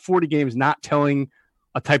chance of 40 games not telling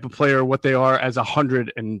a type of player what they are as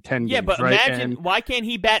 110 games. Yeah, but right? imagine, why can't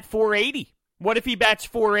he bat 480? What if he bats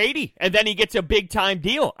 480 and then he gets a big time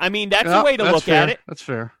deal? I mean, that's a way to look at it. That's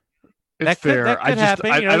fair. It's fair. That could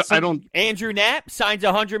happen. I don't. Andrew Knapp signs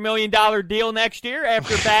a $100 million deal next year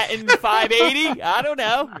after batting 580. I don't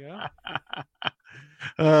know.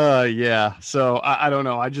 Yeah. So I don't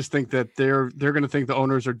know. I just think that they're going to think the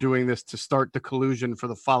owners are doing this to start the collusion for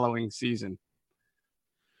the following season.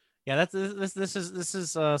 Yeah, this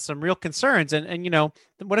is some real concerns, and you know,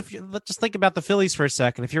 what if let's just think about the Phillies for a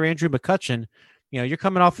second. If you're Andrew McCutchen, you know, you're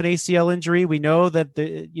coming off an ACL injury. We know that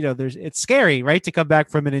it's scary, right, to come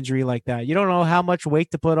back from an injury like that. You don't know how much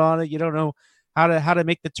weight to put on it. You don't know how to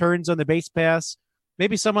make the turns on the base pass.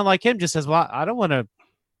 Maybe someone like him just says, "Well, I don't want to.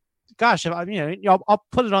 Gosh, I'll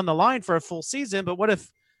put it on the line for a full season. But what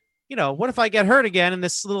if I get hurt again in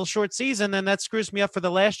this little short season? Then that screws me up for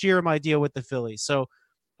the last year of my deal with the Phillies." So,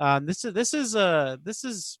 this is.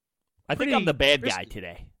 I think I'm the bad guy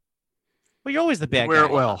today. Well, you're always the bad guy. You wear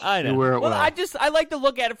it well. I know. You wear it well. I like to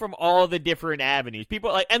look at it from all the different avenues.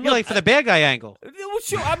 People like, and you're like for the bad guy angle.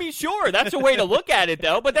 Sure, that's a way to look at it,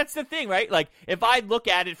 though. But that's the thing, right? Like, if I look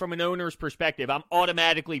at it from an owner's perspective, I'm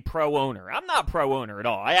automatically pro-owner. I'm not pro-owner at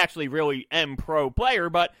all. I actually really am pro-player,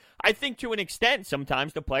 but I think to an extent,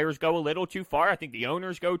 sometimes the players go a little too far. I think the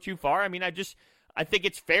owners go too far. I mean, I think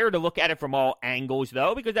it's fair to look at it from all angles,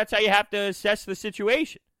 though, because that's how you have to assess the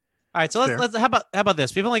situation. All right, so let's how about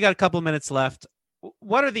this? We've only got a couple of minutes left.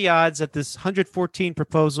 What are the odds that this 114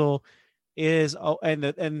 proposal is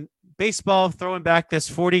and baseball throwing back this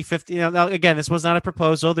 40-50? You know, now, again, this was not a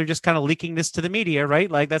proposal. They're just kind of leaking this to the media, right?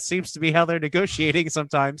 Like that seems to be how they're negotiating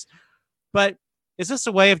sometimes. But is this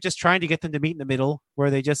a way of just trying to get them to meet in the middle, where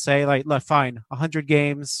they just say, like, look, fine, 100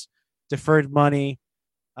 games, deferred money,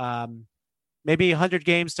 maybe 100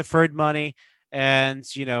 games, deferred money, and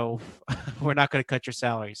we're not going to cut your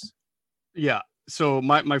salaries. Yeah. So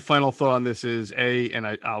my final thought on this is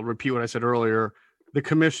and I'll repeat what I said earlier. The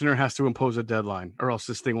commissioner has to impose a deadline, or else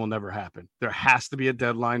this thing will never happen. There has to be a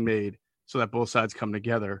deadline made so that both sides come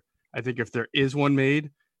together. I think if there is one made,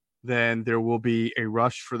 then there will be a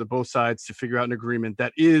rush for both sides to figure out an agreement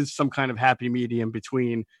that is some kind of happy medium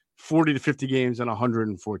between 40 to 50 games and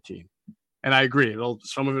 114. And I agree.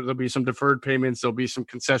 Some of it, there'll be some deferred payments. There'll be some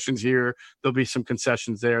concessions here. There'll be some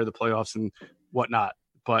concessions there, the playoffs and whatnot.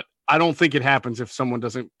 But I don't think it happens if someone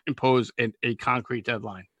doesn't impose a concrete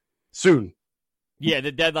deadline soon. Yeah,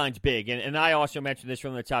 the deadline's big. And I also mentioned this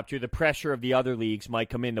from the top, too. The pressure of the other leagues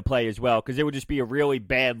might come into play as well, because it would just be a really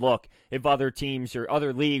bad look if other teams or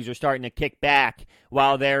other leagues are starting to kick back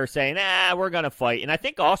while they're saying, we're going to fight. And I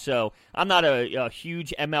think also, I'm not a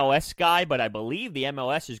huge MLS guy, but I believe the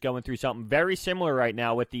MLS is going through something very similar right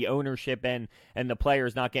now with the ownership and the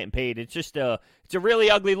players not getting paid. It's just it's a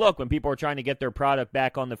really ugly look when people are trying to get their product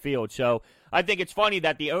back on the field. So I think it's funny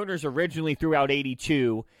that the owners originally threw out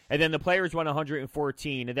 82, and then the players won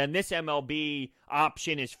 114, and then this MLB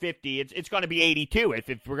option is 50. It's going to be 82 if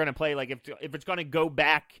we're going to play, like, if it's going to go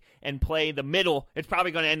back and play the middle, it's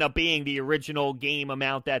probably going to end up being the original game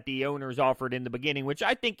amount that the owners offered in the beginning, which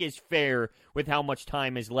I think is fair with how much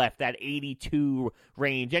time is left, that 82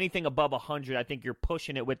 range. Anything above 100, I think you're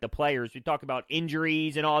pushing it with the players. We talk about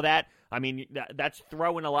injuries and all that. I mean, that's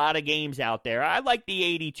throwing a lot of games out there. I like the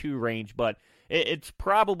 82 range, but it's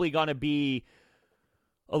probably going to be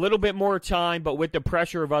a little bit more time, but with the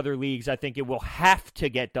pressure of other leagues, I think it will have to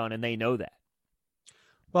get done, and they know that.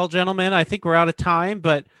 Well, gentlemen, I think we're out of time,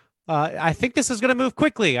 but I think this is going to move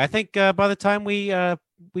quickly. I think by the time we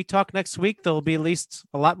talk next week, there'll be at least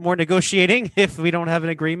a lot more negotiating if we don't have an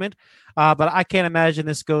agreement. But I can't imagine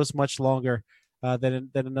this goes much longer. than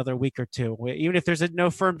another week or two. Even if there's no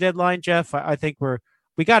firm deadline, Jeff, I think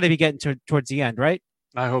we got to be getting towards the end, right?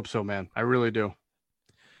 I hope so, man. I really do.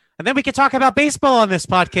 And then we can talk about baseball on this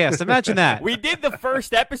podcast. Imagine that. We did the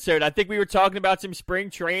first episode. I think we were talking about some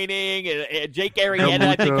spring training. And Jake Arrieta,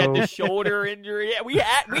 I think, had the shoulder injury. We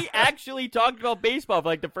actually talked about baseball for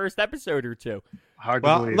like the first episode or two. Hard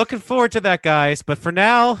to believe. Looking forward to that, guys. But for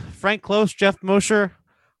now, Frank Close, Jeff Mosher,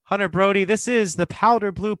 Hunter Brody, this is the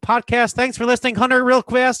Powder Blue Podcast. Thanks for listening. Hunter, real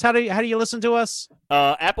fast, how do you listen to us?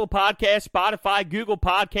 Apple Podcast, Spotify, Google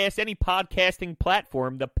Podcast, any podcasting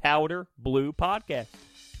platform, the Powder Blue Podcast.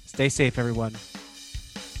 Stay safe, everyone.